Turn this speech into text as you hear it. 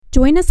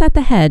Join us at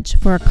The Hedge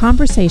for a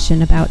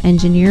conversation about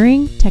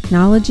engineering,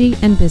 technology,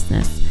 and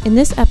business. In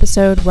this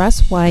episode,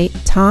 Russ White,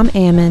 Tom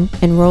Ammon,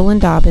 and Roland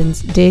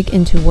Dobbins dig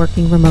into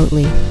working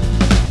remotely.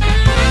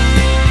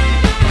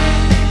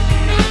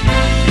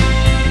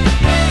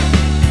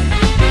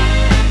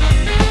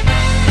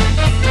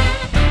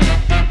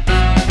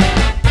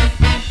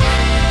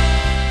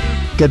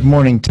 Good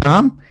morning,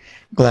 Tom.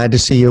 Glad to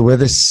see you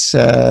with us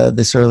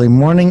this early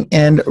morning.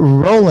 And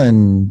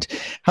Roland.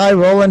 Hi,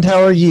 Roland.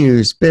 How are you?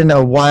 It's been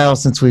a while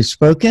since we've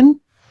spoken.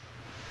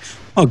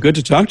 Oh, good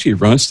to talk to you,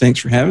 Russ. Thanks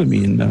for having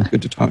me, and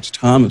good to talk to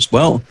Tom as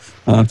well.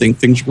 I think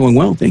things are going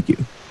well. Thank you.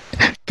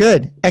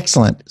 Good.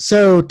 Excellent.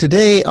 So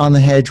today on The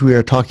Hedge, we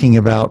are talking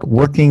about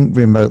working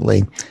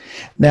remotely.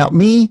 Now,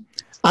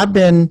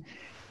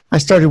 I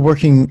started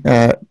working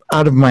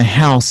out of my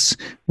house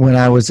when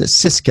I was at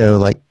Cisco,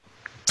 like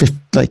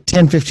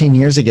 10, 15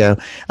 years ago.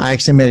 I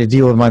actually made a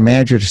deal with my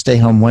manager to stay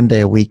home one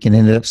day a week and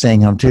ended up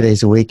staying home 2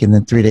 days a week and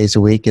then 3 days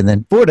a week and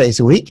then 4 days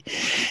a week.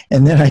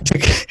 And then I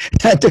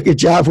took a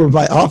job where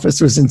my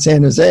office was in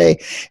San Jose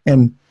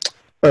and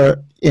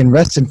in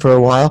Reston for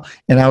a while.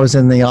 And I was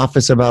in the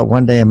office about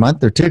 1 day a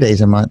month or 2 days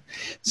a month.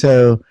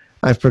 So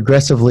I've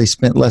progressively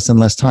spent less and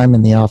less time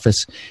in the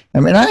office.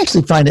 I mean, I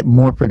actually find it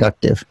more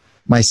productive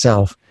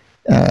myself.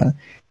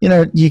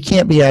 You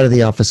can't be out of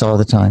the office all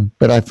the time,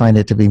 but I find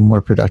it to be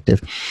more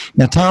productive.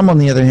 Now, Tom, on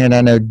the other hand,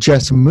 I know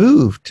just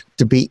moved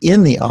to be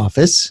in the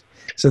office,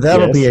 so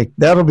that'll be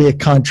a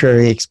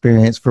contrary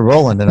experience for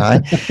Roland and I,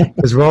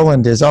 because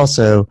Roland has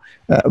also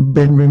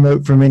been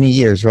remote for many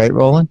years, right,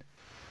 Roland?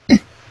 Well,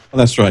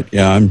 that's right.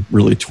 Yeah, I'm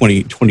really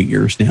 20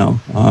 years now.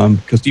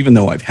 Because even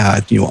though I've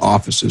had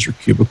offices or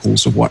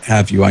cubicles or what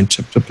have you, I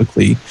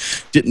typically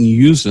didn't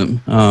use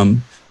them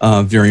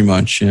very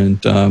much, and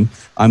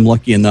I'm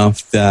lucky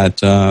enough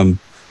that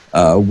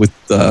I've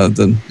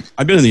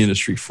been in the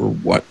industry for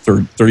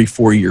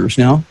 34 years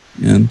now,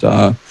 and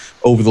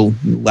over the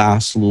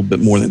last little bit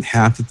more than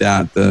half of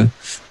that,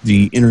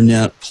 the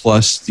internet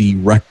plus the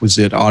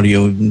requisite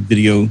audio and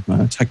video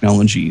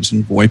technologies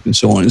and VoIP and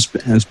so on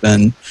has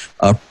been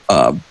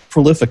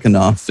prolific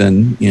enough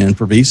and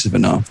pervasive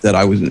enough that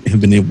I have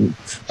been able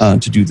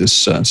to do this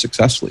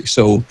successfully.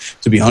 So,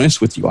 to be honest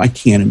with you, I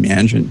can't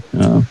imagine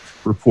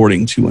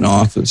reporting to an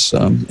office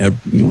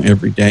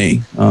every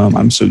day.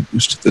 I'm so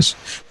used to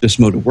this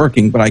mode of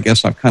working, but I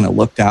guess I've kind of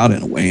looked out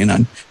in a way, and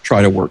I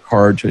try to work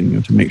hard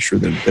to make sure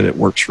that it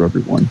works for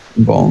everyone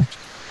involved.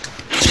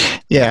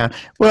 Yeah.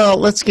 Well,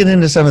 let's get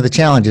into some of the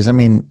challenges,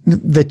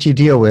 that you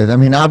deal with.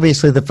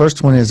 Obviously the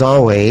first one is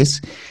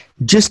always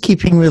just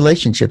keeping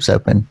relationships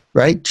open,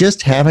 right?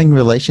 Just having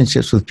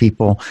relationships with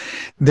people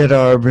that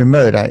are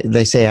remote.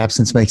 They say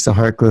absence makes the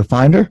heart grow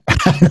fonder.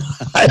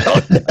 I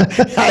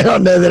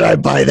don't know that I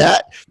buy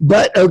that,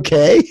 but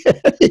okay,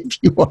 if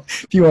you want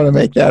to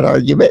make that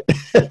argument.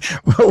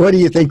 What do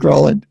you think,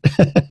 Roland?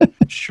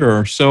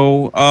 Sure.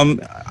 So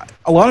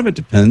a lot of it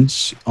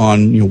depends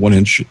on what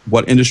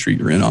industry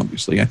you're in.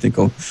 Obviously, I think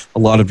a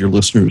lot of your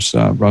listeners,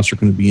 Russ, are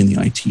going to be in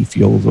the IT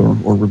field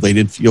or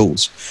related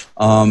fields,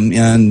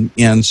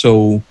 and so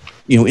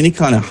any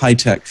kind of high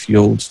tech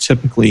field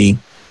typically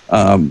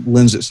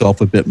lends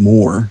itself a bit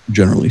more,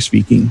 generally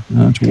speaking,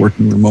 to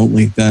working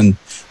remotely than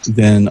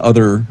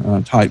other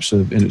types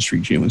of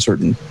industries. In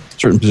certain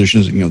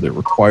positions, that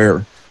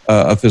require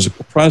a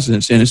physical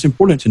presence, and it's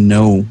important to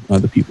know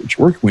the people that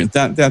you're working with.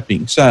 That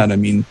being said,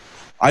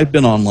 I've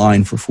been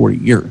online for 40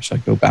 years. I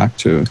go back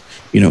to,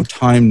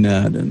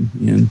 TimeNet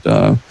and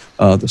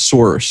the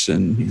Source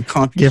and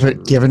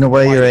CompuServe. Giving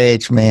away your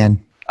age,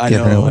 man. I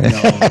know.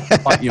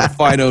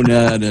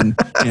 FidoNet and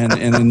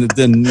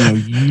then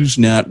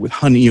Usenet with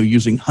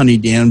using Honey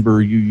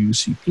Danber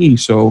UUCP.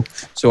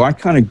 So I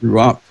kind of grew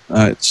up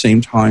at the same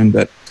time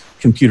that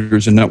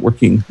computers and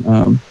networking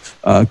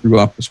grew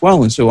up as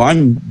well, and so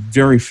I'm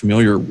very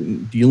familiar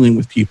with dealing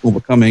with people,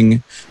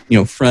 becoming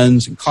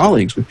friends and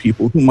colleagues with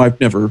people whom I've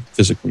never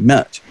physically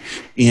met.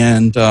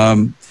 And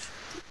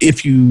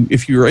if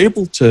you're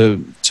able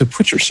to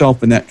put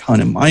yourself in that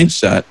kind of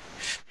mindset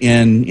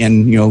and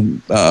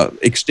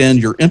extend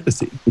your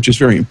empathy, which is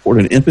very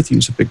important. Empathy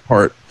is a big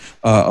part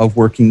of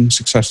working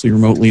successfully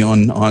remotely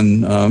on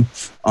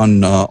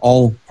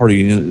all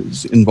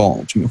parties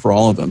involved, for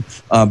all of them.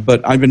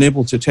 But I've been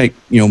able to take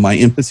my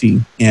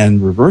empathy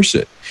and reverse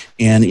it,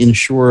 and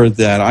ensure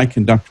that I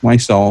conduct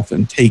myself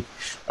and take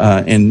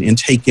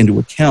into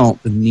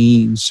account the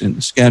needs and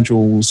the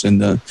schedules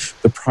and the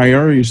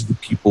priorities of the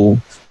people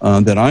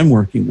that I'm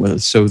working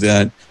with, so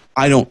that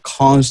I don't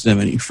cause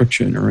them any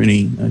friction or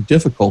any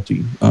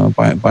difficulty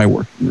by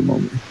working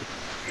remotely.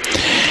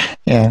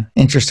 Yeah,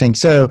 interesting.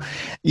 So,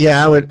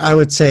 yeah, I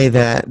would say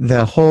that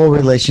the whole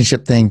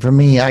relationship thing for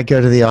me, I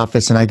go to the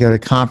office and I go to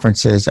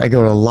conferences. I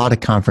go to a lot of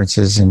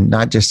conferences, and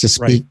not just to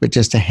speak, but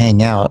just to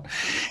hang out.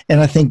 And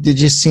I think that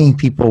just seeing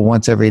people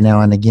once every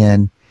now and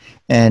again,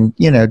 and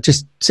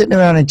just sitting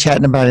around and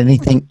chatting about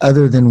anything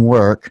other than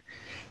work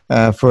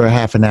for a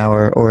half an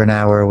hour or an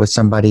hour with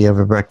somebody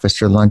over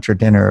breakfast or lunch or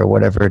dinner or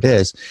whatever it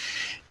is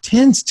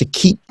tends to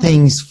keep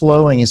things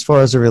flowing as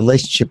far as a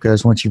relationship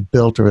goes once you've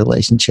built a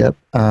relationship.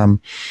 On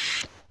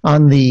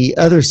the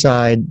other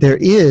side, there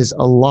is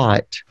a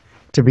lot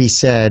to be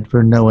said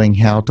for knowing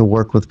how to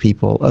work with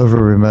people over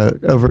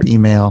remote, over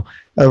email,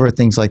 over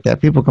things like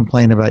that. People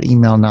complain about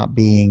email not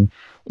being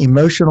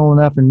emotional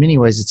enough. In many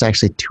ways, it's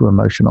actually too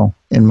emotional,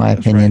 in my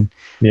opinion.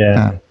 Right.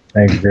 Yeah,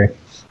 I agree.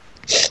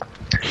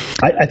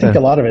 I think a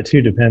lot of it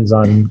too depends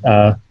on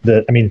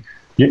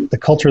the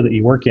culture that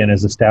you work in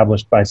is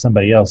established by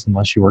somebody else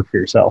unless you work for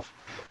yourself.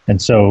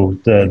 And so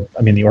the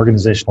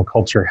organizational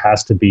culture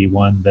has to be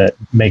one that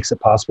makes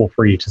it possible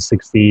for you to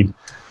succeed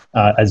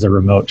as a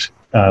remote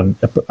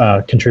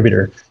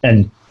contributor.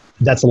 And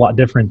that's a lot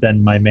different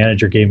than my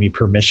manager gave me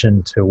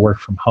permission to work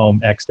from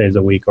home X days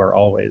a week or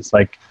always.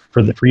 Like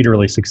for you to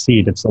really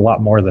succeed, it's a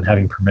lot more than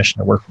having permission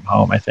to work from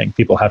home. I think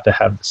people have to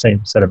have the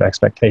same set of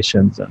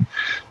expectations, and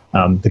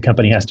the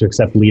company has to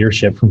accept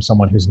leadership from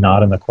someone who's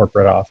not in the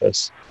corporate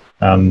office.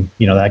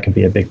 That can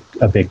be a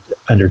big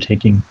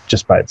undertaking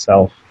just by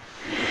itself.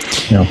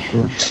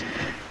 Sure.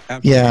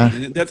 Absolutely. Yeah.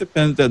 And that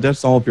depends.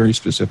 That's all very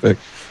specific,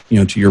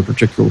 to your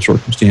particular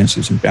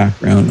circumstances and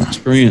background and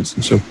experience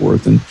and so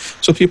forth. And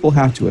so people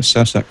have to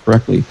assess that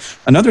correctly.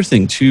 Another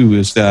thing too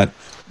is that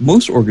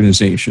most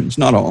organizations,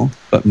 not all,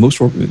 but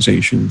most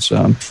organizations,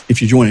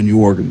 if you join a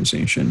new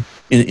organization,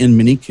 in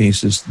many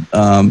cases,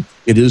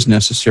 it is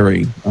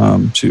necessary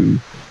to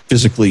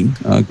physically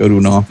go to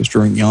an office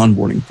during the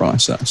onboarding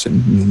process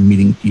and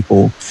meeting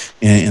people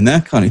and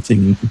that kind of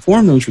thing. You can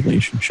form those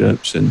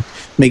relationships and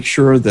make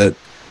sure that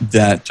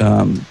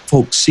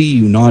folks see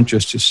you not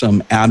just as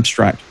some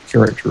abstract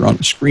character on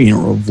the screen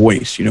or a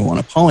voice, on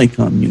a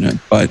Polycom unit,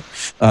 but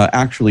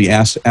actually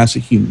as a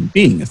human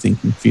being, a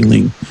thinking,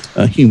 feeling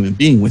human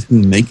being with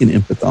whom they can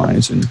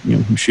empathize and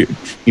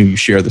you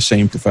share the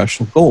same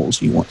professional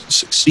goals. You want to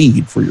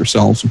succeed for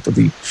yourselves and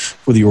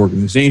for the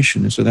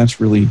organization, and so that's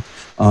really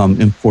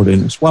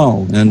important as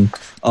well. And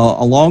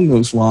along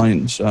those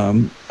lines,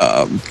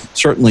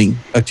 certainly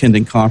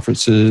attending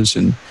conferences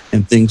and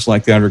things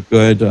like that are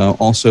good.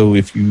 Also,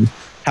 if you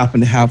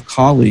happen to have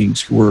colleagues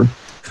who are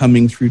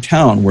coming through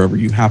town, wherever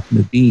you happen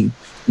to be,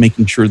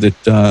 making sure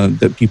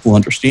that people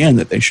understand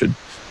that they should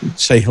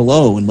say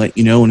hello and let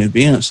you know in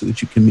advance so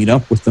that you can meet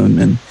up with them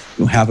and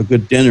have a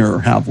good dinner or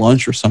have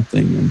lunch or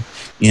something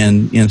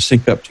and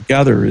sync up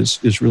together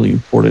is really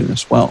important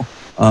as well,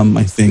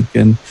 I think.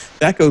 And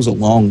that goes a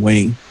long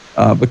way.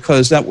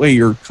 Because that way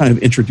you're kind of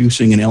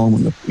introducing an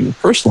element of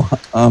personal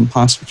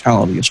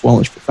hospitality as well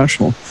as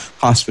professional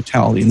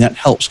hospitality, and that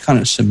helps kind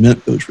of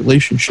cement those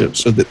relationships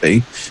so that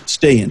they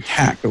stay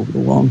intact over the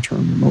long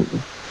term remotely.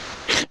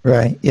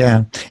 Right. Yeah.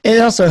 And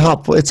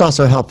it's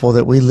also helpful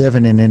that we live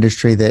in an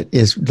industry that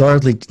is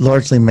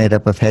largely made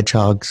up of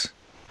hedgehogs.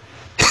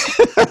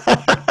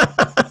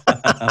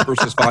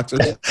 Versus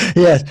foxes.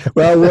 Yes.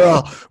 Well,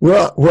 we're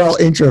all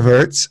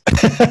introverts.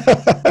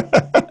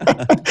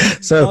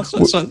 So.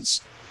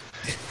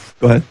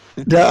 Go ahead.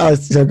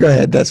 So go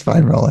ahead. That's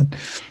fine, Roland.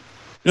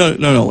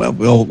 No.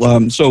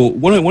 Well, so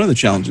one of the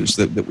challenges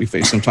that we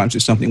face sometimes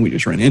is something we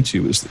just ran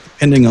into is that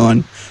depending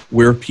on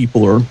where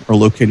people are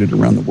located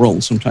around the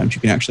world, sometimes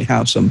you can actually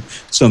have some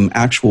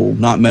actual,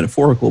 not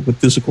metaphorical, but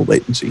physical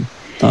latency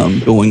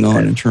going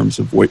on in terms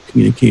of VoIP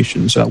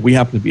communications. We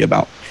happen to be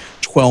about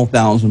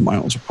 12,000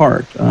 miles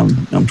apart.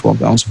 I'm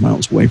 12,000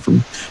 miles away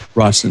from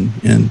Russ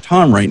and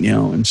Tom right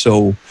now, and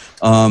so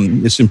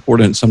it's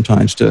important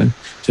sometimes to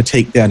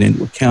take that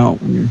into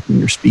account when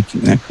you're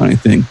speaking, that kind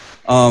of thing.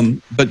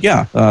 But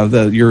yeah,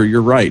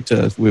 you're right.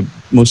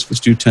 Most of us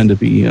do tend to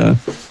be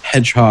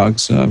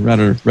hedgehogs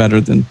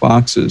rather than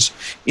foxes.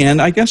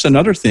 And I guess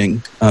another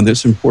thing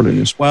that's important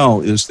as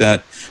well is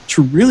that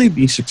to really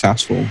be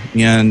successful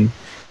and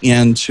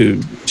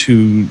to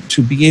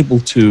be able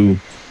to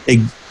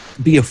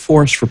be a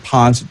force for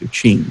positive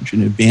change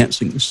and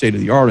advancing the state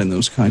of the art and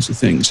those kinds of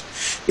things,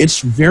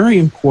 it's very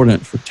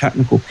important for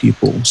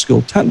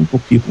skilled technical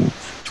people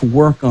to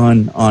work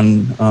on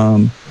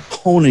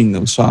honing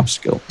those soft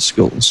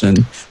skills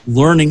and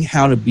learning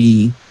how to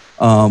be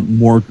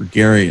more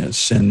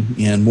gregarious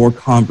and more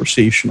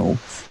conversational,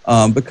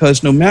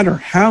 because no matter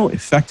how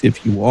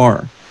effective you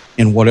are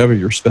in whatever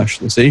your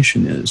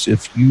specialization is,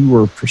 if you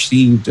are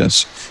perceived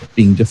as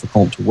being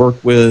difficult to work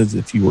with,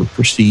 if you are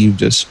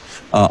perceived as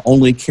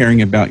only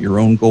caring about your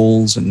own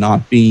goals and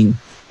not being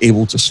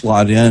able to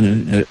slot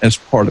in as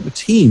part of a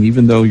team,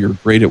 even though you're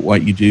great at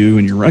what you do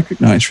and you're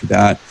recognized for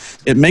that,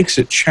 it makes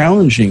it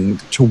challenging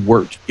to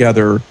work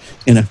together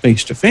in a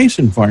face-to-face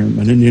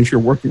environment. And as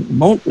you're working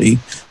remotely,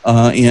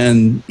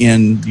 and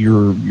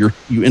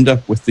you end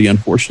up with the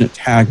unfortunate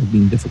tag of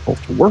being difficult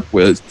to work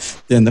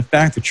with, then the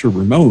fact that you're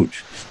remote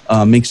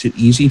makes it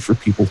easy for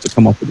people to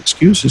come up with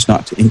excuses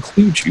not to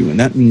include you, and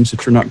that means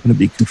that you're not going to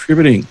be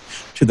contributing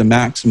to the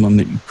maximum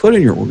that you could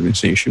in your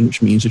organization,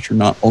 which means that you're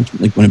not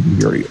ultimately going to be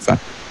very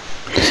effective.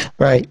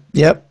 Right.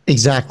 Yep.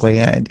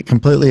 Exactly. I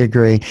completely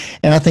agree.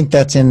 And I think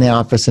that's in the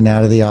office and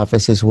out of the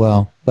office as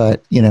well.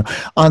 But,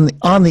 on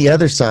the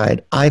other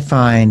side, I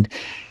find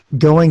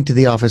going to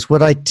the office,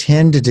 what I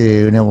tend to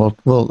do, and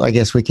we'll I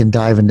guess we can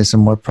dive into some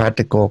more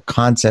practical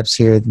concepts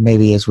here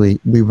maybe as we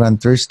run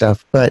through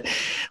stuff. But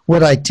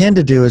what I tend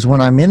to do is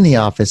when I'm in the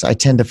office, I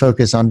tend to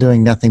focus on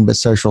doing nothing but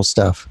social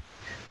stuff.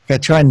 I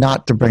try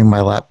not to bring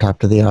my laptop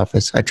to the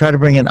office. I try to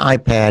bring an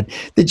iPad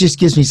that just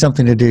gives me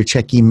something to do,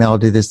 check email,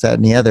 do this, that,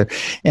 and the other.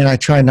 And I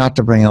try not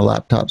to bring a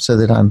laptop so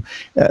that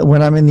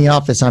when I'm in the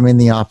office, I'm in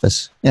the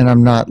office. And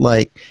I'm not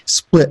like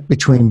split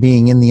between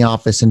being in the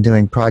office and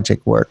doing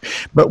project work.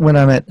 But when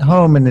I'm at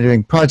home and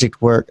doing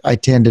project work, I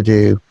tend to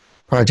do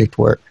project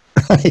work.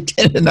 I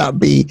tend to not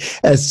be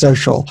as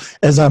social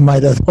as I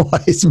might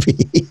otherwise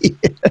be.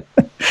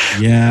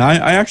 Yeah,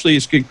 I actually,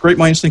 it's good. Great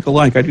minds think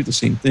alike. I do the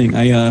same thing.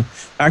 I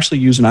actually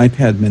use an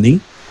iPad mini,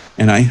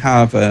 and I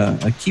have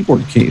a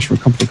keyboard case from a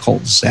company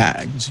called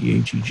Zagg,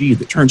 Z-A-G-G,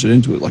 that turns it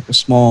into like a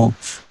small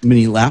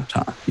mini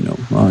laptop,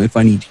 if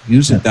I need to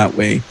use it that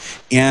way.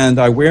 And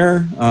I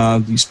wear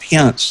these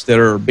pants that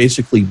are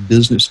basically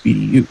business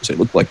BDUs. They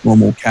look like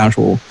normal,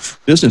 casual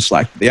business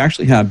slack. They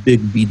actually have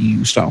big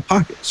BDU-style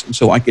pockets. And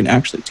so I can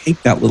actually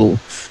take that little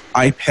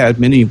iPad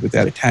mini with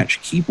that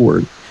attached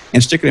keyboard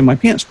and stick it in my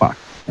pants pocket.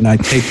 And I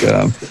take,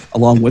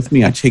 along with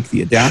me, I take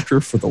the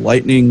adapter for the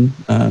Lightning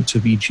to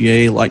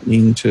VGA,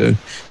 Lightning to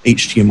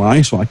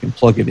HDMI, so I can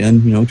plug it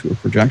in, to a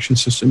projection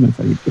system if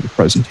I need to do a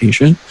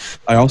presentation.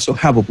 I also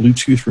have a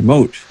Bluetooth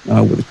remote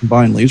with a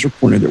combined laser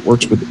pointer that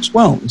works with it as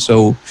well. And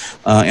so,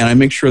 and I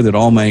make sure that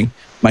all my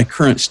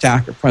current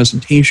stack of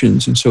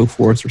presentations and so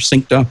forth are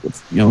synced up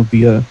with,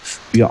 via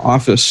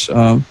Office,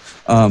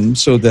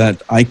 so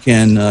that I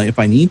can, if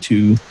I need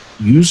to,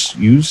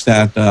 use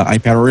that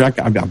iPad, or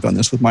I've done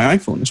this with my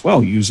iPhone as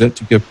well, use it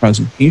to give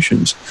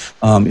presentations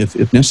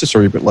if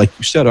necessary. But like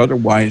you said,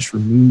 otherwise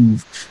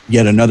remove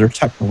yet another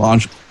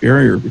technological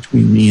barrier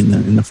between me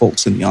and the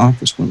folks in the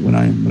office when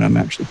I'm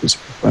actually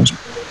physically present.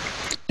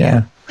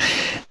 Yeah.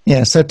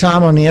 Yeah. So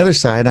Tom, on the other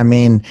side,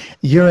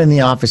 you're in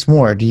the office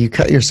more. Do you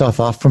cut yourself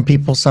off from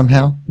people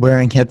somehow,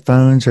 wearing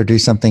headphones, or do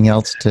something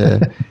else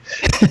to?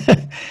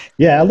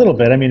 Yeah, a little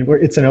bit.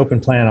 It's an open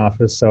plan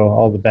office, so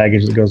all the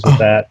baggage that goes with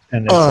that,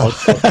 and it's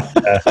awful.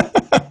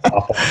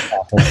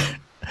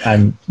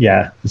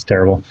 It's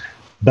terrible.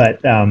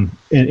 But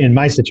in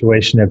my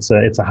situation, it's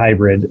a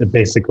hybrid.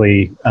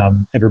 Basically,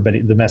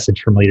 everybody. The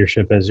message from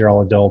leadership is, you're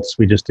all adults.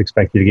 We just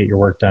expect you to get your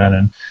work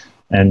done,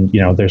 and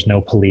there's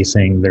no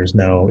policing.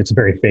 It's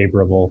very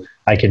favorable.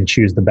 I can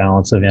choose the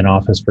balance of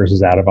in-office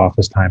versus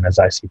out-of-office time as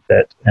I see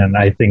fit. And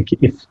I think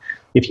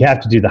if you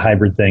have to do the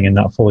hybrid thing and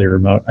not fully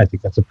remote, I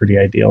think that's a pretty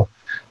ideal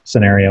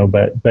scenario.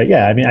 But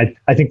yeah,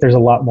 I think there's a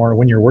lot more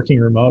when you're working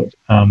remote.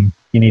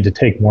 You need to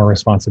take more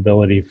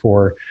responsibility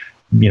for,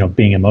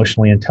 being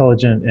emotionally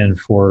intelligent and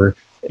for,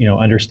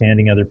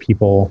 understanding other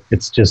people.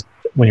 It's just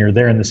when you're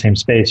there in the same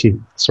space,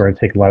 you sort of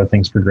take a lot of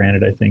things for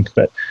granted, I think.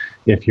 But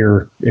if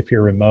you're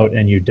remote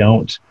and you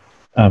don't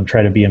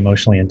try to be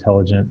emotionally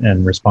intelligent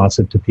and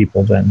responsive to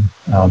people, then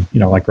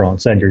like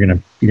Roland said, you're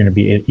gonna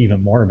be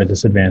even more of a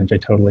disadvantage. I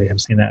totally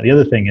have seen that. The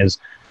other thing is,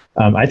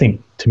 I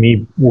think, to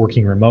me,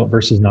 working remote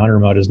versus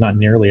non-remote is not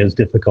nearly as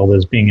difficult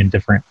as being in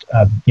different,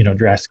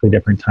 drastically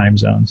different time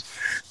zones.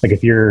 Like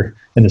if you're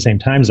in the same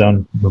time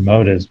zone,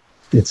 remote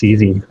it's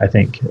easy, I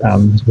think,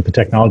 with the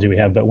technology we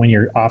have. But when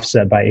you're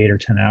offset by 8 or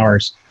 10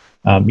 hours,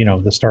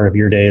 the start of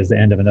your day is the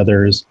end of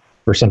another's,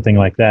 or something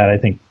like that. I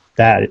think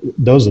that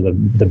those are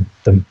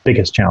the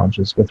biggest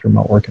challenges with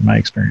remote work in my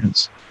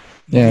experience.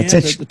 Yeah,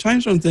 the time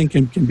zone thing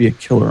can be a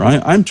killer.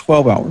 I'm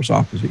 12 hours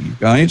opposite you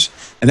guys,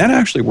 and that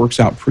actually works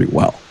out pretty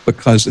well,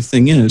 because the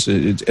thing is,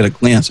 it's, at a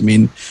glance,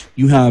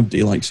 you have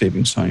daylight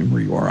savings time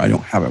where you are. I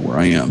don't have it where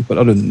I am, but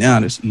other than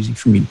that, it's easy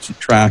for me to keep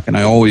track. And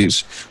I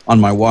always, on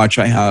my watch,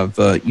 I have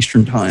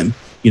Eastern time,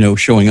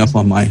 showing up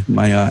on my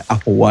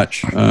Apple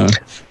Watch,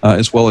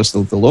 as well as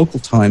the local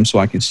time, so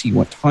I can see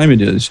what time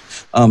it is.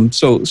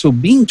 So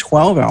being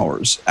 12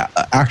 hours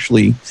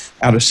actually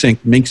out of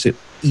sync makes it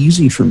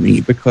easy for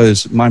me,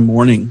 because my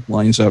morning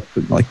lines up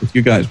with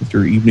you guys, with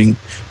your evening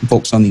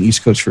folks on the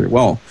East Coast very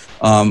well.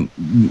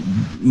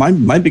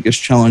 My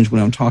biggest challenge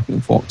when I'm talking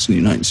to folks in the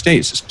United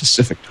States is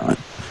Pacific time.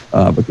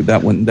 Because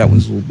that one's a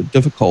little bit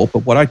difficult.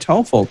 But what I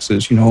tell folks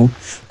is, here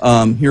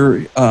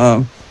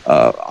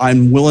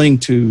I'm willing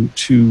to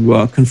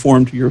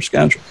conform to your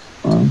schedule.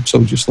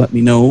 So just let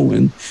me know,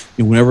 and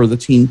whenever the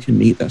team can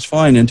meet, that's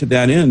fine. And to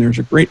that end, there's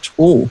a great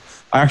tool.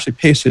 I actually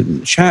pasted in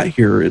the chat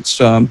here.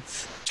 It's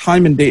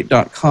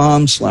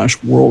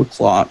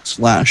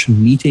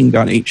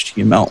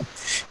timeanddate.com/worldclock/meeting.html.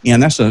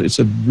 And it's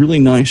a really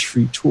nice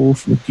free tool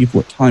from the people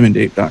at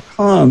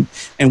timeanddate.com.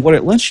 And what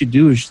it lets you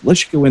do is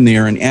let you go in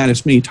there and add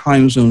as many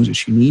time zones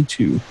as you need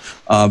to,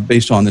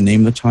 based on the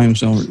name of the time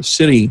zone or the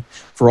city,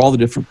 for all the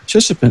different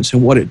participants.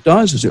 And what it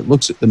does is it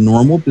looks at the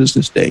normal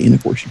business day, and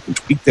of course you can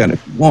tweak that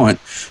if you want,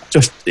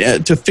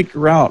 to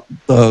figure out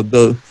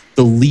the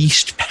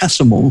least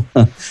pessimal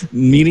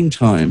meeting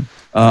time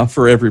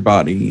for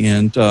everybody.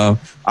 And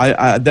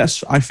I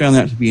found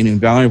that to be an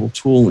invaluable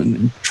tool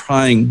in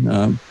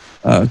trying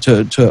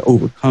to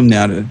overcome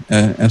that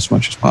as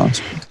much as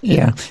possible.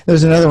 Yeah,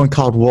 there's another one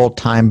called World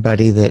Time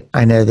Buddy that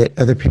I know that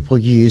other people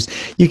use.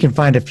 You can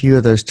find a few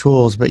of those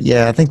tools, but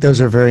yeah, I think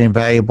those are very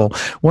invaluable.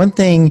 One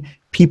thing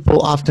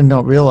people often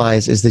don't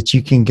realize is that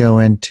you can go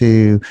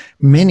into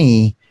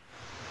many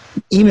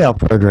email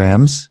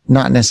programs,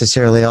 not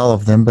necessarily all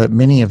of them, but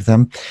many of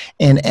them,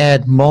 and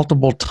add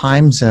multiple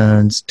time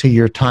zones to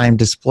your time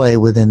display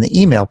within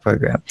the email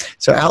program.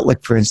 So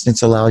Outlook, for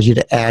instance, allows you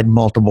to add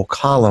multiple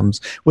columns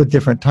with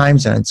different time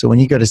zones. So when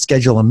you go to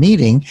schedule a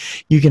meeting,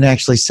 you can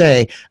actually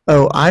say,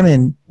 oh, I'm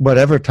in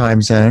whatever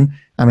time zone,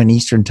 I'm in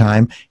Eastern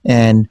time,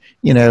 and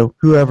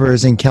whoever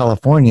is in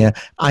California,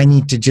 I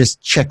need to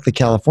just check the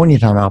California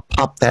time. I'll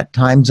pop that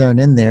time zone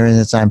in there, and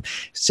as I'm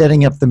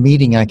setting up the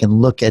meeting, I can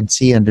look and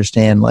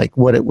understand like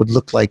what it would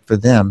look like for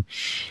them.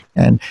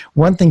 And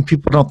one thing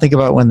people don't think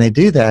about when they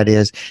do that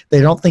is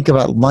they don't think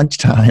about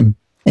lunchtime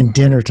and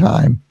dinner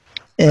time.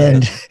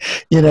 And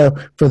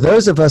for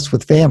those of us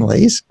with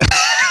families,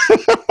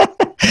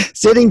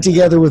 sitting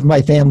together with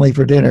my family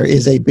for dinner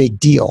is a big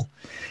deal.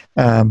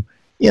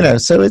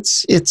 So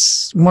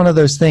it's one of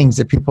those things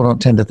that people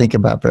don't tend to think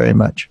about very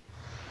much.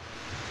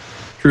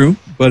 True,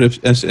 but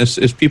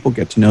as people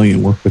get to know you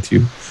and work with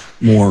you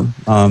more,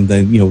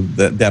 then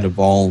that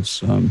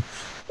evolves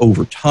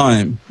over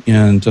time.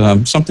 And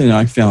something that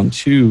I found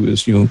too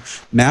is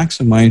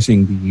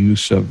maximizing the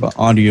use of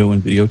audio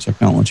and video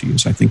technology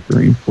is, I think,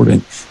 very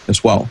important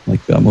as well.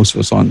 Like most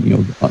of us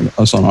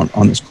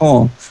on this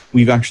call,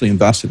 we've actually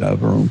invested out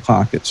of our own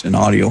pockets in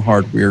audio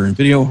hardware and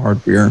video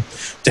hardware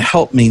to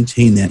help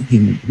maintain that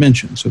human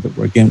dimension, so that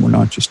we're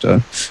not just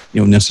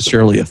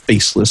necessarily a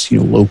faceless,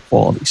 low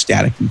quality,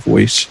 staticky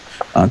voice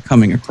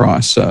coming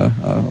across a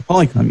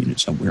Polycom unit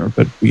somewhere,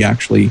 but we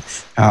actually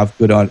have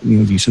good,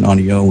 decent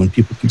audio and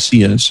people can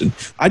see us. And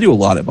I do a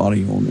lot of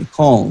audio only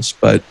calls,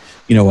 but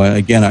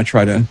again, I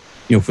try to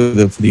for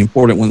the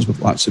important ones with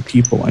lots of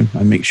people,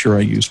 I make sure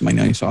I use my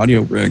nice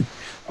audio rig.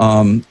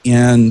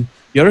 And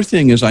the other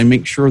thing is I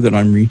make sure that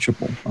I'm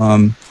reachable.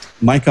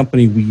 My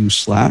company, we use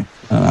Slack.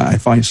 I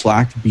find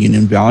Slack to be an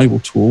invaluable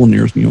tool, and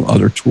there's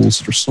other tools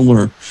that are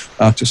similar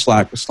to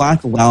Slack. But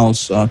Slack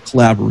allows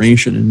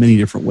collaboration in many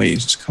different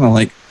ways. It's kind of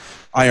like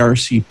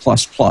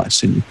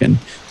IRC++, and you can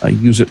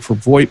use it for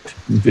VoIP,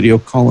 video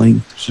calling,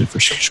 for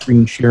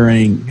screen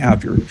sharing. You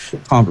have your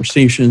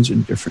conversations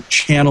in different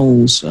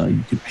channels.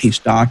 You can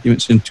paste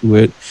documents into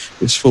it.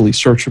 It's fully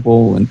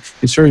searchable, and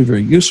it's very,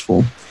 very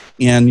useful.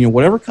 And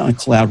whatever kind of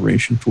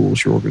collaboration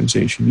tools your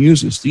organization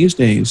uses these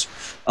days,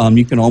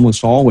 you can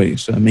almost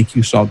always make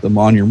use of them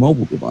on your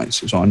mobile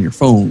devices, on your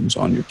phones,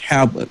 on your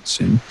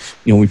tablets. And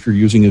if you're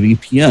using a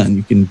VPN,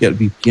 you can get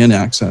VPN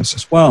access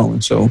as well.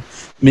 And so,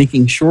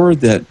 making sure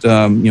that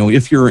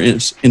if you're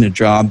in a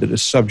job that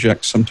is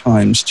subject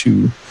sometimes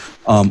to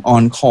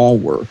on-call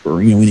work or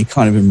any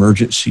kind of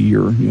emergency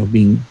or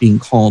being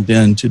called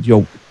in to deal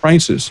with a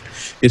crisis,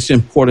 it's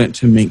important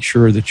to make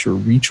sure that you're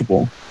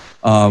reachable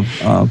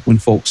when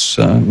folks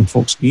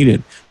need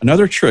it.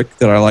 Another trick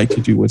that I like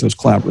to do with those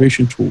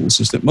collaboration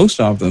tools is that most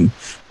of them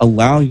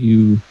allow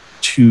you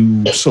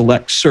to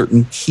select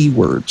certain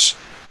keywords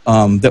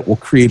that will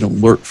create an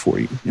alert for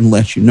you and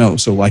let you know.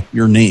 So like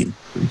your name,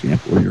 for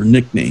example, or your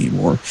nickname,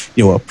 or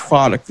a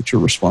product that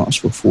you're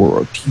responsible for,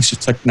 or a piece of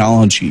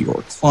technology, or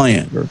a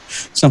client, or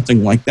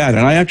something like that.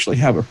 And I actually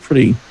have a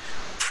pretty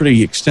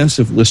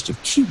extensive list of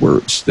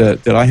keywords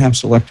that I have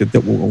selected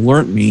that will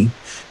alert me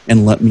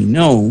and let me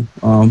know,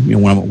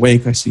 when I'm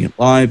awake, I see it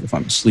live. If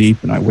I'm asleep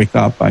and I wake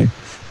up,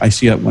 I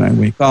see it when I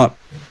wake up,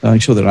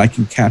 so that I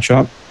can catch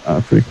up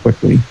pretty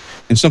quickly.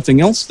 And something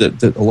else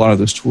that a lot of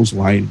those tools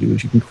allow you to do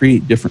is you can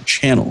create different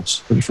channels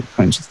for different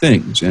kinds of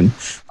things. And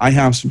I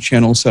have some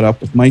channels set up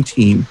with my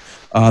team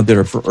that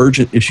are for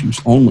urgent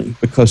issues only,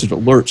 because it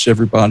alerts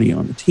everybody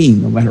on the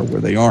team, no matter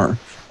where they are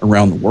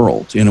around the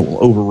world, and it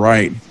will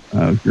override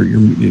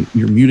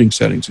your muting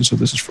settings. And so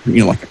this is for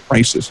like a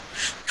crisis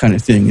kind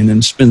of thing, and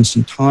then spend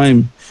some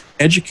time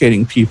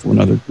educating people in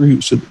other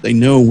groups so that they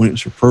know when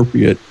it's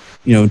appropriate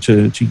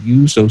to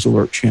use those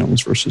alert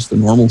channels versus the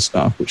normal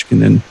stuff, which can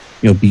then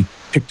be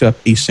picked up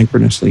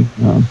asynchronously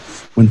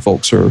when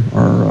folks are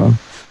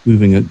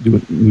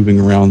moving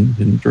around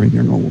during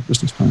their normal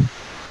business time.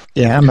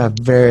 Yeah, I'm a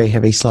very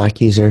heavy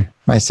Slack user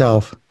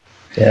myself.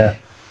 Yeah,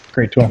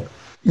 great tool.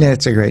 Yeah,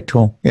 it's a great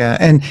tool. Yeah,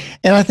 and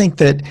I think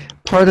that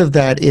part of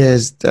that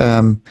is,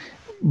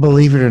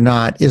 believe it or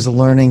not, is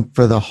learning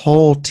for the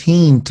whole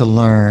team to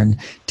learn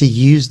to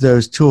use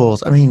those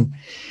tools. I mean,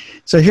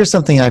 so here's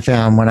something I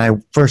found when I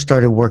first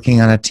started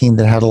working on a team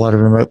that had a lot of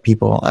remote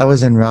people. I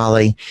was in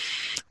Raleigh.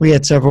 We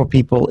had several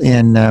people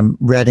in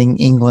Reading,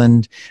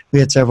 England. We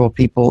had several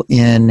people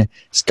in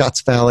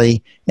Scotts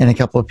Valley and a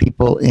couple of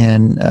people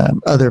in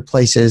other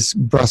places,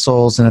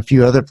 Brussels and a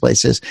few other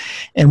places.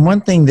 And one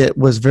thing that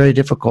was very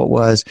difficult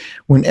was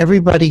when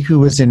everybody who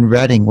was in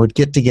Reading would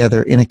get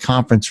together in a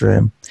conference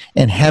room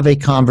and have a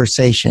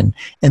conversation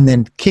and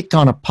then kick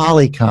on a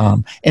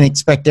Polycom and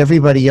expect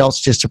everybody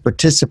else just to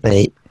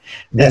participate.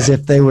 as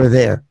if they were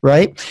there,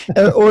 right?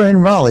 Or in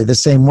Raleigh, the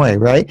same way,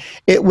 right?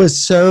 It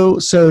was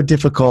so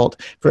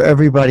difficult for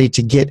everybody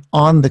to get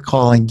on the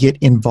call and get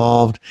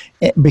involved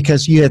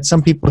because you had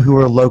some people who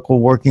were local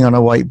working on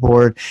a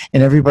whiteboard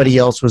and everybody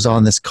else was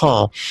on this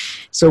call.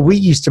 So we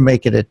used to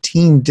make it a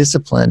team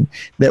discipline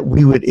that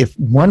we would, if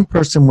one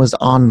person was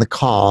on the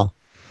call,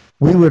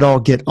 we would all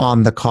get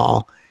on the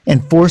call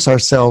and force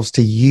ourselves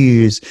to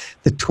use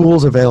the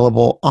tools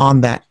available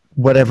on that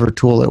whatever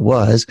tool it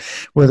was,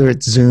 whether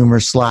it's Zoom or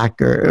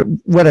Slack or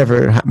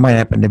whatever it might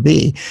happen to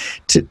be,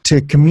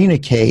 to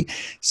communicate.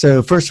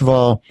 So first of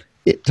all,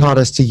 it taught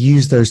us to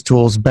use those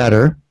tools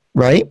better,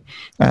 right?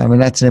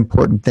 And that's an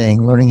important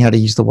thing, learning how to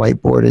use the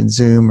whiteboard in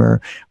Zoom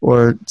or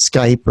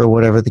Skype or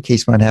whatever the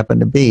case might happen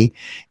to be.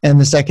 And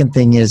the second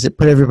thing is it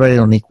put everybody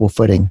on equal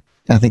footing.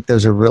 I think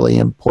those are really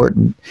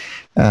important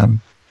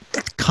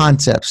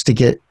concepts to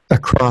get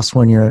across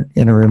when you're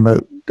in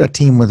a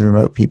team with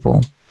remote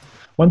people.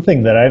 One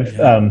thing that I've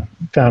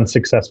found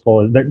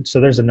successful is so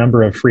there's a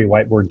number of free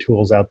whiteboard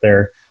tools out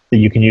there that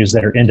you can use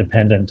that are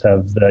independent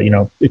of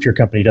the, if your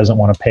company doesn't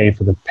want to pay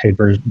for the paid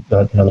version,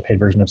 the paid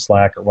version of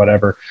Slack or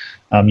whatever,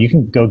 you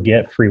can go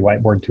get free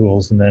whiteboard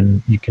tools, and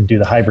then you can do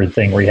the hybrid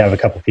thing where you have a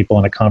couple people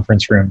in a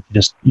conference room,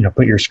 just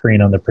put your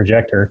screen on the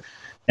projector,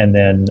 and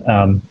then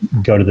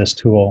go to this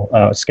tool.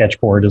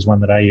 Sketchboard is one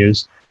that I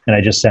use. And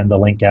I just send the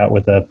link out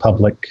with a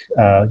public,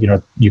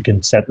 you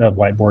can set a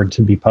whiteboard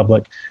to be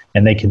public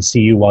and they can see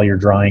you while you're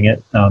drawing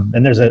it.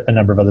 And there's a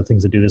number of other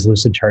things that do this.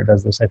 Lucidchart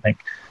does this, I think.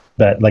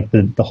 But like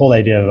the whole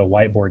idea of a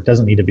whiteboard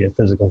doesn't need to be a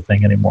physical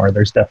thing anymore.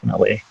 There's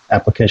definitely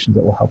applications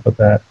that will help with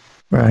that.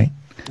 Right.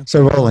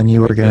 So Roland, you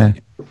were going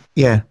to,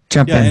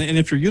 jump in. And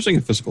if you're using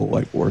a physical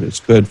whiteboard, it's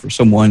good for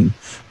someone,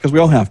 because we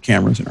all have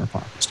cameras in our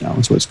pockets now.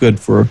 And so it's good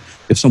for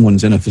if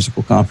someone's in a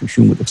physical conference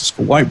room with a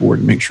physical whiteboard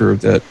to make sure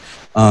that,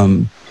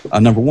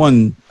 number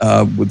one,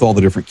 with all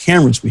the different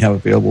cameras we have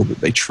available, that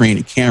they train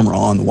a camera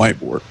on the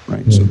whiteboard,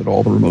 right? Mm-hmm. So that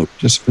all the remote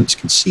participants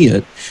can see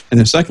it. And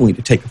then secondly,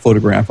 to take a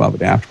photograph of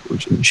it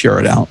afterwards and share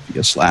it out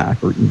via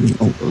Slack or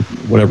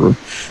whatever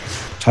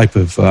type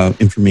of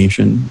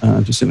information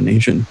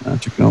dissemination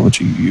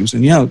technology you use.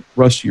 And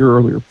Russ, to your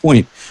earlier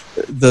point,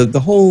 the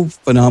whole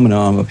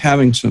phenomenon of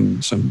having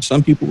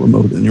some people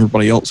remote and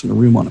everybody else in a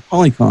room on a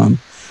Polycom,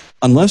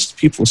 unless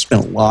people have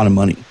spent a lot of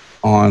money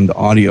on the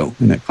audio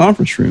in that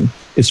conference room,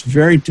 it's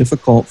very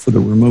difficult for the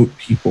remote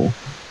people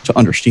to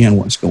understand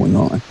what's going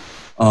on.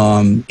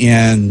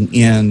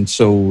 And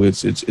so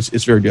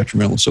it's very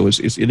detrimental. So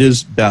it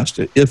is best,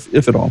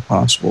 if at all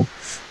possible,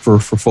 for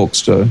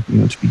folks to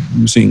to be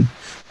using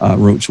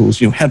remote tools.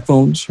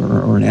 Headphones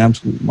are an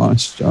absolute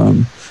must.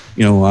 I'm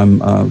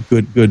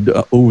good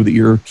over the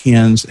ear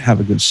cans that have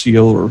a good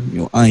seal, or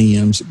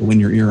IEMs that go in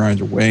your ear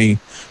either way,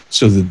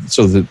 so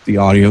that the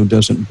audio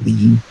doesn't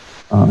bleed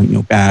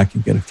back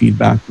and get a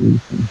feedback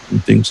loop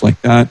and things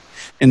like that.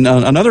 And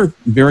another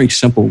very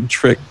simple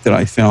trick that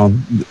I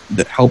found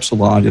that helps a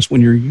lot is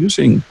when you're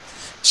using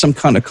some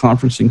kind of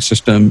conferencing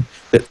system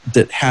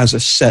that has a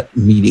set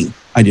meeting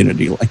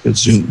identity, like a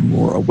Zoom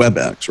or a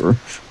WebEx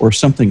or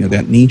something of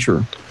that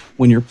nature.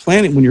 When you're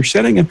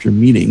setting up your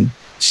meeting,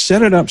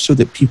 set it up so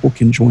that people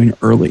can join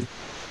early,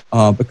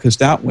 because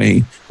that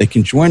way they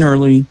can join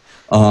early.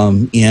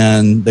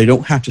 And they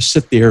don't have to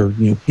sit there,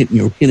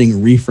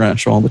 hitting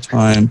refresh all the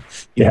time,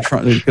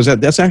 because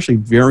that's actually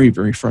very,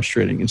 very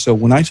frustrating. And so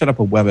when I set up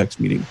a WebEx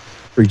meeting,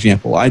 for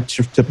example, I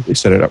typically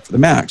set it up for the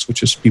max,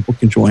 which is people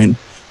can join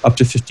up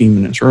to 15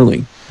 minutes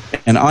early.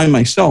 And I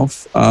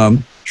myself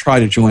try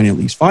to join at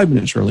least 5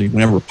 minutes early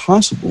whenever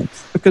possible,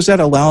 because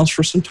that allows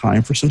for some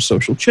time for some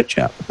social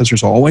chit-chat, because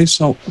there's always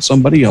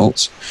somebody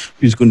else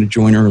who's going to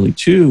join early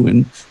too.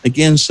 And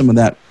again, some of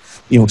that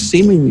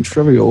seemingly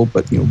trivial,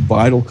 but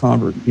vital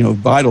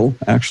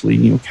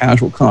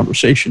casual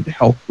conversation to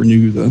help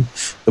renew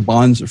the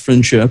bonds of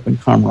friendship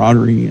and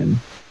camaraderie and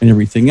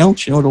everything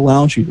else. It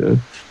allows you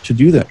to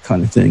do that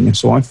kind of thing. And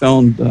so I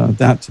found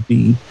that to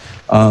be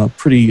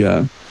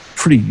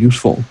pretty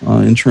useful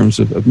in terms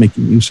of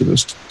making use of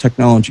those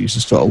technologies,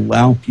 is to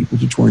allow people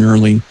to join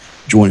early,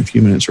 join a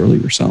few minutes early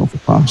yourself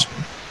if possible.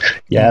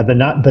 Yeah, the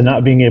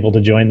not being able to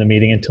join the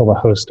meeting until the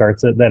host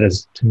starts it, that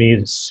is, to me,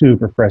 is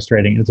super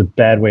frustrating. It's a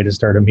bad way to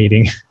start a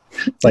meeting.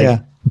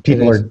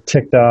 People are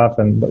ticked off,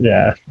 and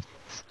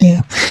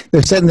Yeah,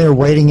 they're sitting there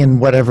waiting in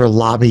whatever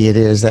lobby it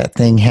is that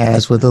thing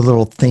has with a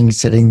little thing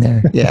sitting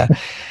there. Yeah.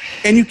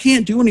 And you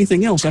can't do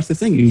anything else. That's the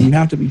thing. You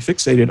have to be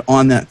fixated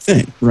on that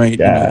thing, right?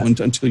 Yeah.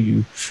 Until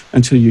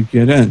you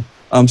get in.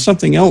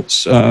 Something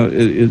else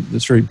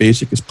that's very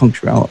basic is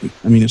punctuality.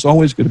 I mean, it's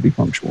always good to be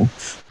punctual.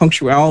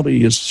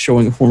 Punctuality is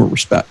showing a form of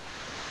respect,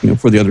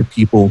 for the other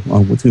people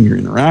with whom you're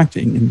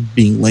interacting, and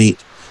being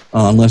late.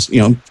 Unless,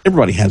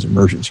 everybody has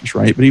emergencies,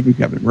 right? But even if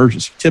you have an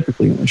emergency,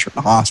 typically, unless you're in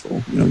the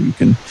hospital, you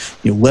can,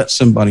 let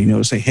somebody know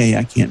to say, hey,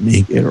 I can't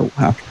make it, or we'll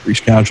have to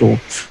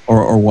reschedule,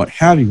 or what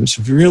have you. It's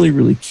really,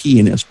 really key.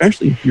 And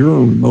especially if you're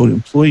a remote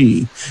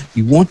employee,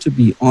 you want to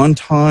be on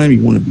time,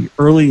 you want to be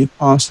early if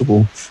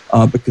possible,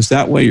 because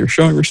that way you're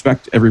showing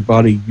respect to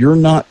everybody. You're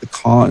not the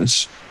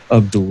cause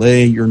of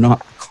delay. You're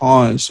not the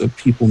cause of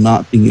people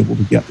not being able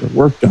to get their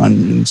work done.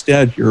 And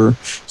instead, you're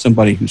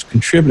somebody who's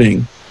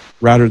contributing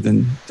rather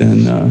than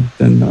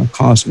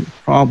causing a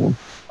problem.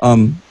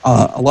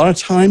 A lot of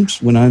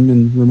times when I'm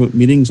in remote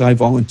meetings, I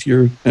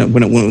volunteer,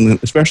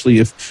 especially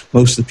if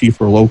most of the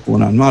people are local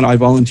and I'm not, I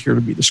volunteer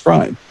to be the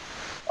scribe.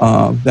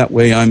 That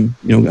way I'm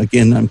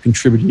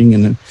contributing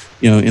in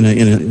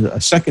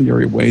a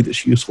secondary way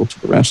that's useful to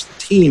the rest of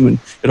the team. And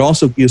it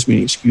also gives me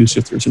an excuse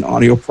if there's an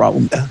audio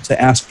problem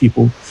to ask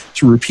people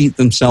to repeat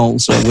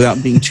themselves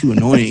without being too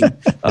annoying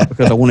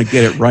because I want to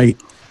get it right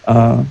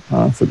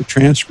for the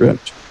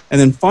transcript. And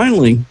then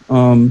finally,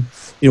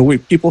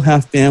 people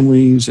have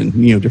families and,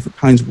 different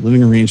kinds of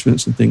living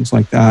arrangements and things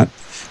like that.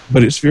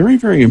 But it's very,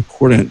 very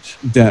important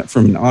that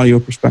from an audio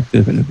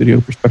perspective and a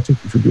video perspective,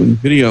 if you're doing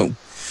video,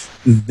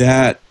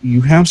 that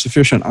you have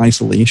sufficient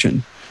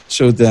isolation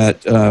so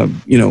that,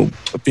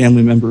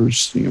 family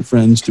members,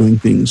 friends doing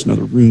things in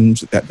other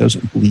rooms, that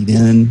doesn't bleed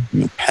in,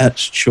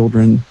 pets,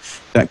 children,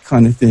 that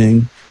kind of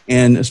thing.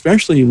 And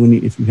especially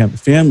if you have a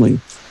family,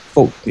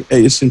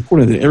 it's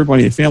important that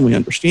everybody in the family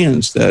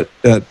understands that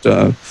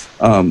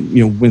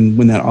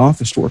when that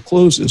office door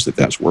closes,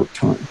 that's work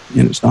time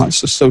and it's not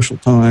just social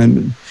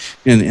time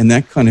and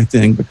that kind of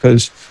thing.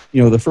 Because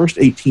the first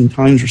 18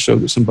 times or so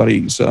that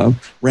somebody's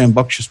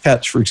rambunctious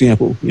pets, for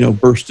example,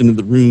 burst into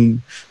the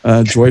room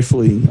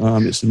joyfully,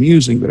 it's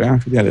amusing. But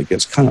after that, it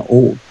gets kind of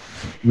old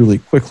really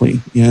quickly.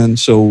 And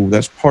so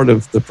that's part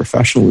of the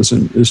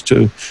professionalism is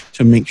to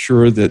make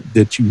sure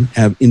that you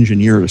have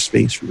engineered a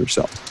space for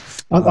yourself.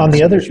 On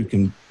the other, you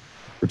can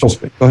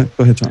participate. Go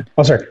ahead, Tom.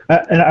 Oh, sorry.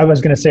 And I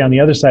was going to say on the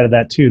other side of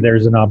that too,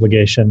 there's an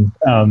obligation,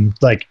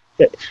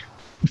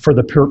 for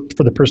the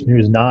person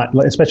who's not,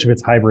 especially if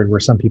it's hybrid, where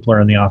some people are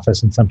in the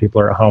office and some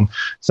people are at home.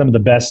 Some of the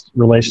best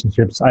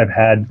relationships I've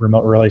had,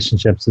 remote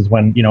relationships, is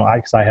when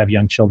because I have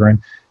young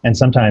children, and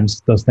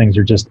sometimes those things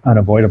are just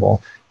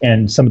unavoidable.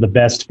 And some of the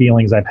best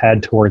feelings I've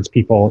had towards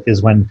people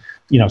is when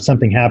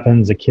something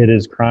happens, a kid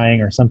is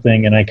crying or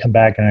something, and I come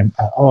back and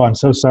I'm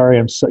so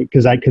sorry.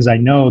 Because I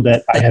know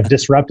that I have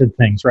disrupted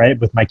things, right,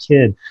 with my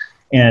kid.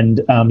 And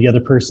the other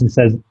person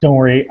says, "Don't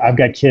worry, I've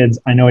got kids.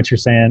 I know what you're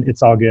saying.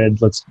 It's all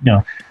good. Let's."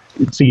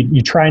 So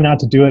you try not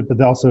to do it,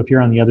 but also if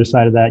you're on the other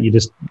side of that,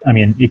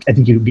 I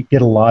think you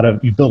build a lot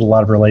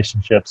of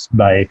relationships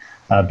by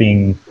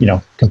being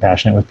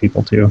compassionate with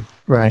people too.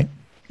 Right.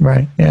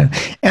 Yeah.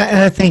 And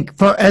I think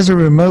as a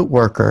remote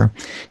worker,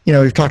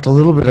 we've talked a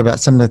little bit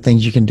about some of the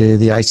things you can do,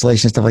 the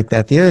isolation, stuff like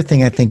that. The other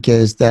thing I think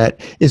is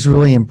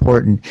really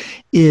important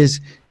is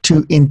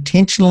to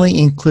intentionally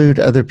include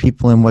other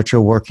people in what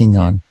you're working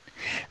on.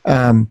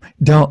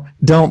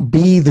 Don't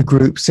be the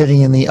group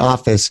sitting in the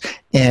office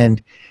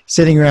and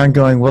sitting around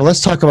going, well,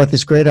 let's talk about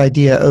this great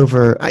idea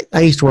over.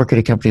 I used to work at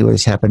a company where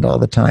this happened all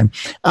the time.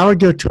 I would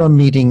go to a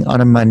meeting on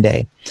a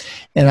Monday,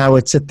 and I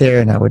would sit there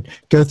and I would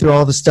go through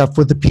all the stuff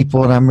with the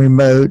people, and I'm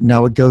remote, and I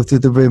would go through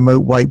the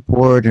remote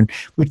whiteboard, and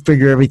we'd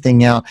figure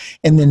everything out.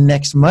 And then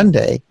next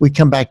Monday, we'd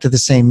come back to the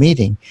same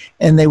meeting,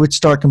 and they would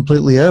start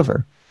completely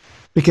over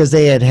because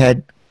they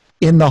had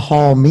in the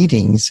hall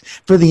meetings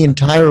for the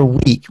entire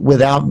week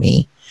without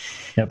me.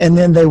 Yep. And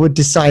then they would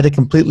decide a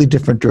completely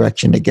different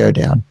direction to go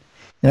down.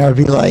 And I would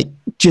be like,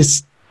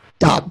 just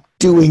stop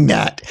doing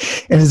that.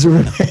 And as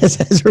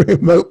a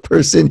remote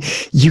person,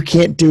 you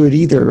can't do it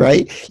either,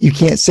 right? You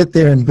can't sit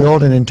there and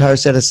build an entire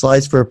set of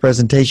slides for a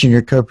presentation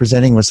you're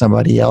co-presenting with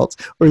somebody else,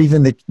 or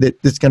even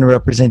that's going to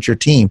represent your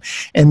team,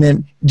 and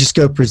then just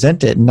go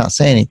present it and not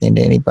say anything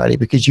to anybody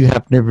because you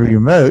happen to be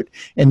remote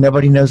and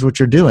nobody knows what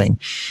you're doing.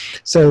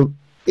 So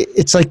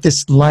it's like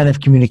this line of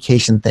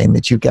communication thing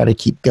that you've got to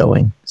keep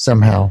going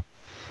somehow.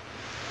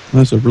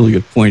 That's a really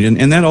good point.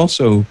 And that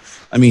also,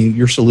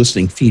 you're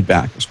soliciting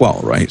feedback as well,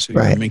 right? So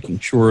you're making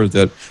sure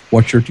that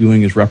what you're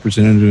doing is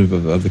representative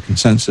of the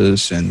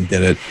consensus, and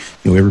that it,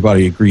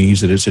 everybody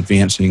agrees that it's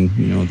advancing,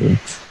 the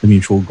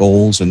mutual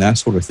goals and that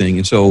sort of thing.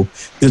 And so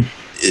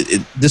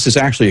this is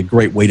actually a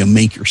great way to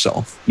make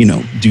yourself,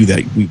 do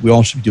that. We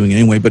all should be doing it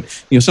anyway, but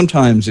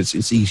sometimes it's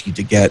easy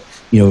to get,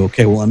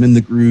 okay, well, I'm in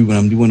the groove and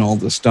I'm doing all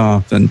this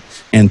stuff, and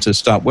to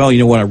stop. Well,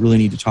 I really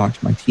need to talk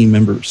to my team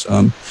members.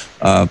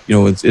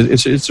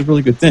 It's a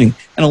really good thing.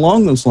 And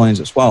along those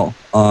lines as well,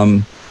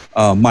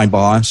 my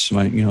boss,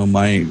 my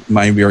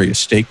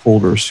various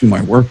stakeholders whom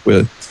I work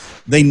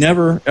with, they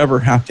never ever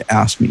have to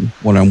ask me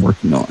what I'm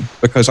working on,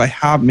 because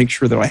make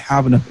sure that I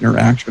have enough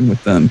interaction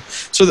with them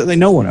so that they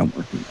know what I'm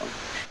working on.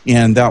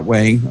 And that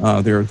way,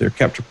 they're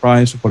kept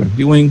apprised of what I'm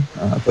doing,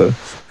 the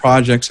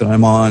projects that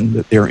I'm on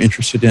that they're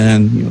interested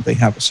in. They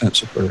have a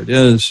sense of where it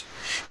is,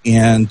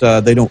 and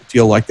they don't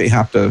feel like they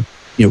have to,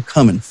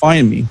 come and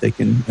find me. They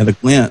can, at a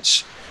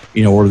glance,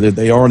 or that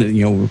they are,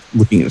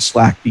 looking at a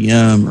Slack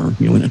DM or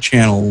in a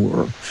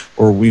channel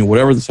or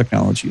whatever the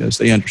technology is.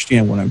 They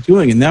understand what I'm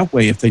doing, and that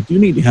way, if they do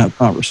need to have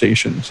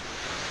conversations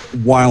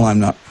while I'm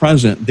not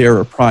present, they're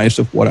apprised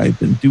of what I've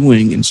been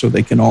doing, and so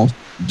they can all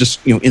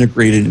just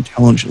integrate it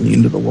intelligently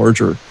into the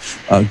larger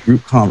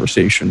group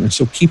conversation. And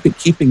so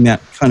keeping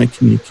that kind of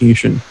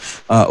communication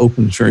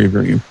open is very,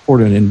 very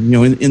important. And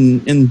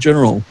in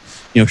general,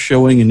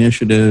 showing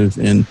initiative,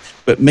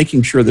 but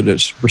making sure that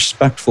it's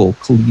respectful,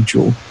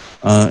 collegial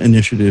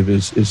initiative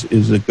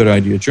is a good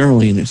idea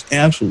generally, and it's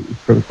absolutely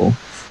critical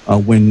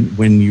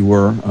when you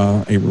are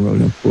a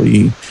remote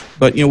employee.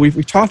 But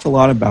we've talked a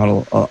lot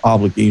about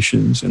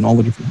obligations and all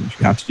the different things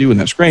you have to do, and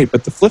that's great.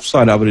 But the flip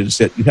side of it is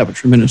that you have a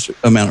tremendous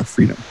amount of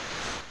freedom.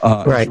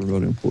 As a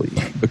remote employee,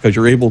 because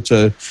you're able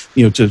to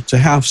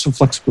have some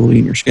flexibility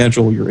in your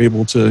schedule. You're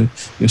able to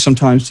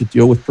sometimes to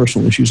deal with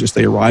personal issues as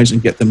they arise and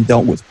get them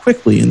dealt with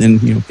quickly, and then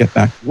get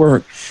back to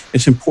work.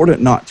 It's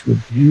important not to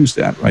abuse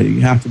that, right?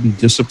 You have to be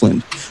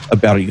disciplined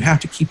about it. You have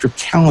to keep your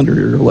calendar,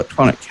 your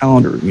electronic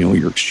calendar,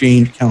 your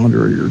Exchange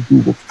calendar, or your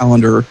Google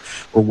calendar,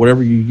 or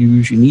whatever you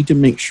use. You need to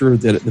make sure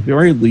that at the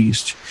very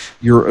least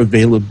your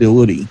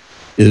availability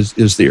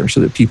is there, so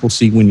that people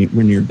see when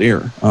you're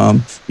there.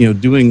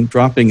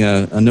 Dropping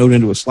a note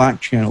into a Slack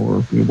channel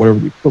or whatever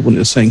the equivalent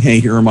is, saying, "Hey,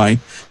 here are my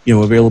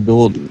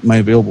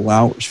available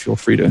hours. Feel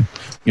free to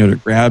to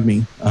grab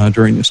me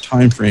during this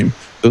time frame."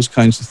 Those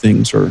kinds of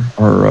things are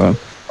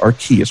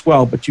key as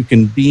well. But you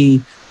can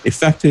be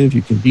effective,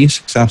 you can be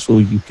successful,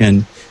 you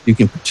can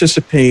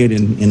participate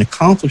and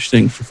accomplish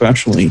things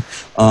professionally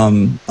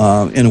in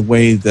a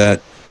way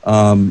that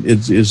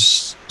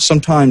is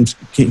sometimes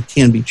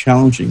can be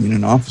challenging in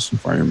an office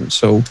environment.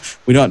 So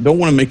we don't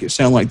want to make it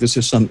sound like this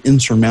is some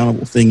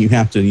insurmountable thing you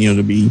have to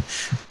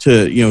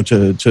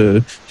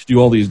do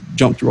all these,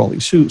 jump through all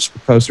these hoops,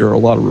 because there are a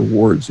lot of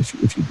rewards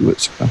if you do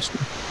it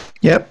successfully.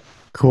 Yep.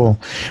 Cool.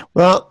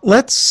 Well,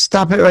 let's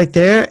stop it right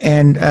there,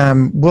 and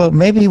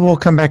maybe we'll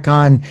come back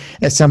on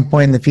at some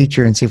point in the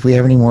future and see if we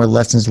have any more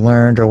lessons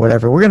learned or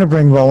whatever. We're going to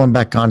bring Roland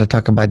back on to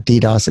talk about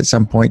DDoS at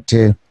some point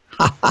too.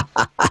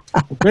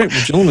 Well, great.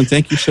 Well, gentlemen,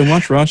 thank you so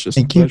much, Russ. It's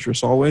a pleasure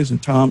as always.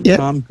 And Tom,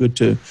 good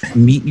to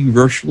meet you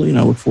virtually, and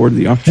I look forward to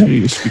the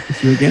opportunity to speak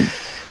with you again.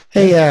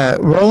 Hey,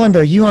 Roland,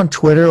 are you on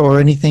Twitter or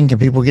anything? Can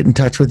people get in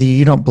touch with you?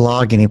 You don't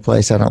blog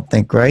anyplace, I don't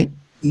think, right?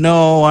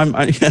 No,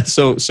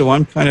 so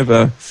I'm kind of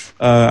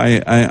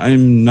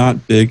I'm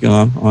not big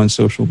on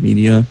social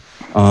media.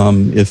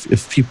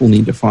 If people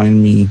need to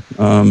find me,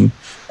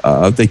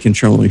 they can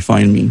generally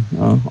find me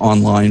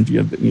online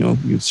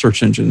via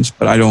search engines,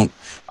 but I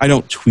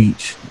don't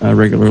tweet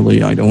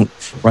regularly. I don't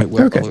write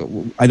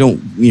I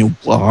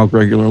don't blog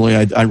regularly.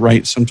 I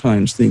write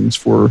sometimes things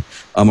for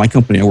my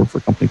company. I work for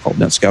a company called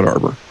NetScout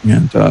Arbor,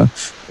 and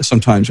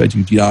sometimes I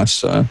do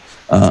DDoS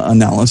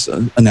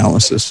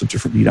analysis of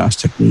different DDoS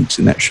techniques,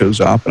 and that shows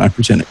up, and I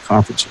present at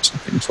conferences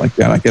and things like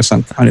that. I guess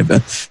I'm kind of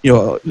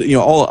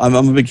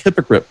I'm a big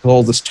hypocrite with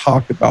all this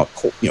talk about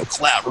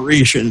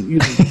collaboration and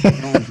using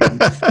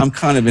technology. I'm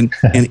kind of an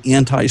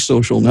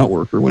anti-social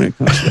networker when it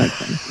comes to that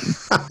kind of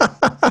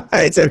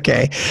thing. It's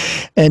okay.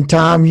 And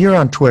Tom, you're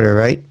on Twitter,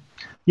 right?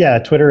 Yeah,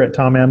 Twitter at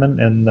Tom Ammon,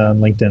 and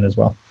LinkedIn as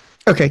well.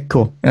 Okay,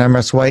 cool. And I'm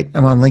Russ White.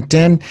 I'm on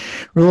LinkedIn,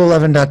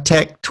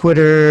 rule11.tech,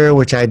 Twitter,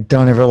 which I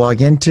don't ever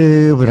log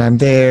into, but I'm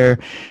there.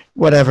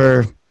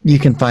 Whatever. You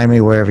can find me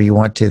wherever you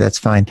want to. That's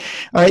fine.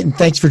 All right, and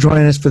thanks for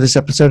joining us for this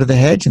episode of The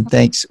Hedge, and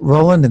thanks,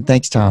 Roland, and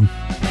thanks, Tom.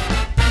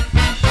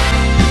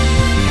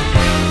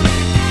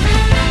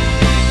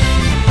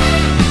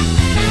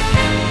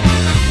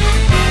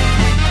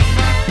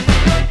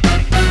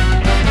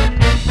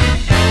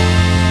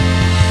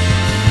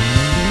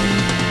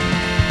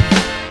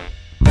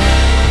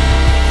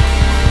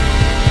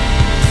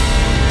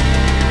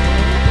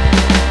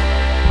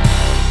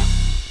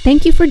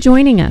 Thank you for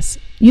joining us.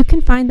 You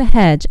can find The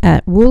Hedge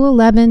at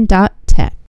rule11.tech.